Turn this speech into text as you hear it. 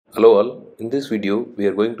Hello all, in this video we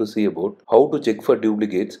are going to see about how to check for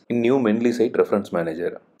duplicates in new Mendeley cite Reference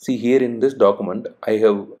Manager. See, here in this document I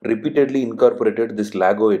have repeatedly incorporated this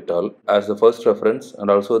Lago et al. As the first reference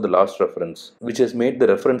and also the last reference, which has made the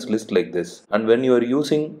reference list like this. And when you are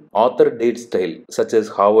using author date style such as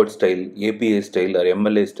Harvard style, APA style or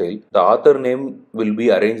MLA style, the author name will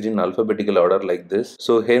be arranged in alphabetical order like this.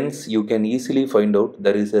 So hence you can easily find out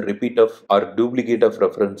there is a repeat of or duplicate of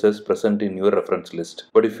references present in your reference list.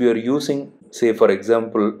 But if you are using, say for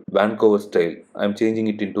example, Vancouver style, I am changing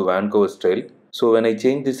it into Vancouver style. So when I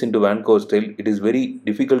change this into Vancouver style, it is very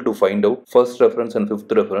difficult to find out first reference and fifth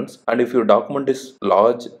reference. And if your document is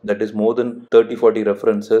large, that is more than 30-40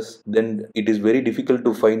 references, then it is very difficult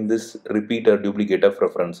to find this repeat or duplicate of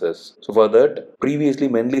references. So for that, previously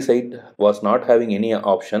Mendeley cite was not having any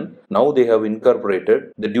option. Now they have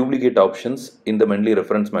incorporated the duplicate options in the Mendeley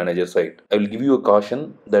Reference Manager site. I will give you a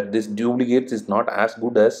caution that this duplicates is not as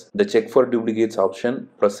good as the check for duplicates option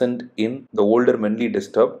present in the older Mendeley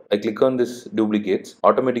Desktop. I click on this duplicates,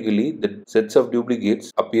 automatically the sets of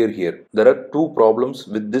duplicates appear here. There are two problems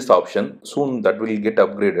with this option. Soon that will get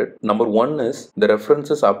upgraded. Number one is the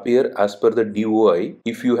references appear as per the DOI.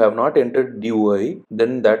 If you have not entered DOI,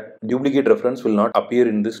 then that duplicate reference will not appear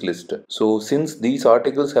in this list. So since these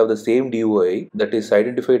articles have the same DOI, that is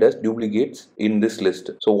identified as duplicates in this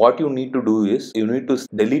list. So what you need to do is you need to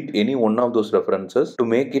delete any one of those references to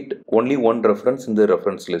make it only one reference in the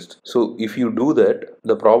reference list. So if you do that,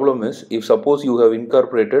 the problem is, if suppose you have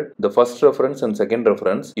incorporated the first reference and second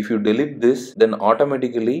reference, if you delete this, then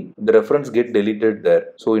automatically the reference get deleted there.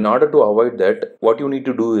 So in order to avoid that, what you need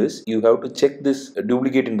to do is you have to check this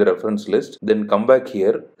duplicate in the reference list, then come back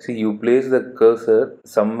here. See, you place the cursor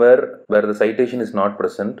somewhere where the citation is not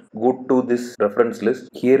present. Go to this reference list.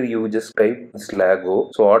 Here you just type Lago.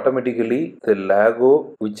 So automatically the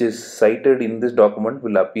Lago which is cited in this document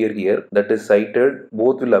will appear here. That is cited,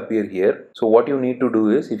 both will appear here. So what you need to do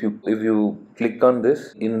is if you click on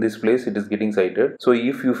this, in this place it is getting cited. So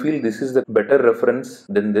if you feel this is the better reference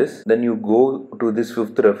than this, then you go to this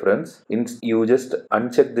fifth reference. You just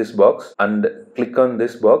uncheck this box and click on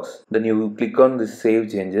this box. Then you click on this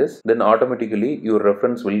save changes. Then automatically your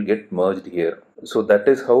reference will get merged here. So that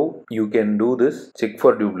is how you can do this check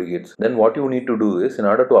for duplicates. Then what you need to do is, in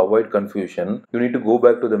order to avoid confusion, you need to go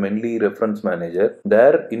back to the Mendeley Reference Manager.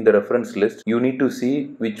 There in the reference list, you need to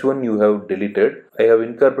see which one you have deleted. I have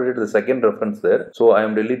incorporated the second reference there. So I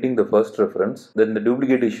am deleting the first reference. Then the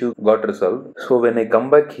duplicate issue got resolved. So when I come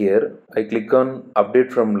back here, I click on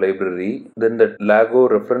update from library. Then the Lago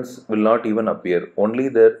reference will not even appear. Only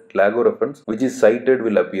the Lago reference which is cited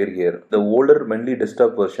will appear here. The older Mendeley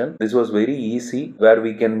Desktop version, this was very easy, where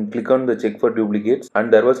we can click on the check for duplicates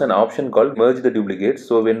and there was an option called merge the duplicates.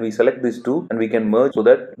 So when we select these two and we can merge, so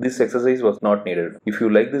that this exercise was not needed. If you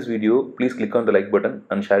like this video, please click on the like button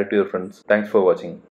and share it to your friends. Thanks for watching.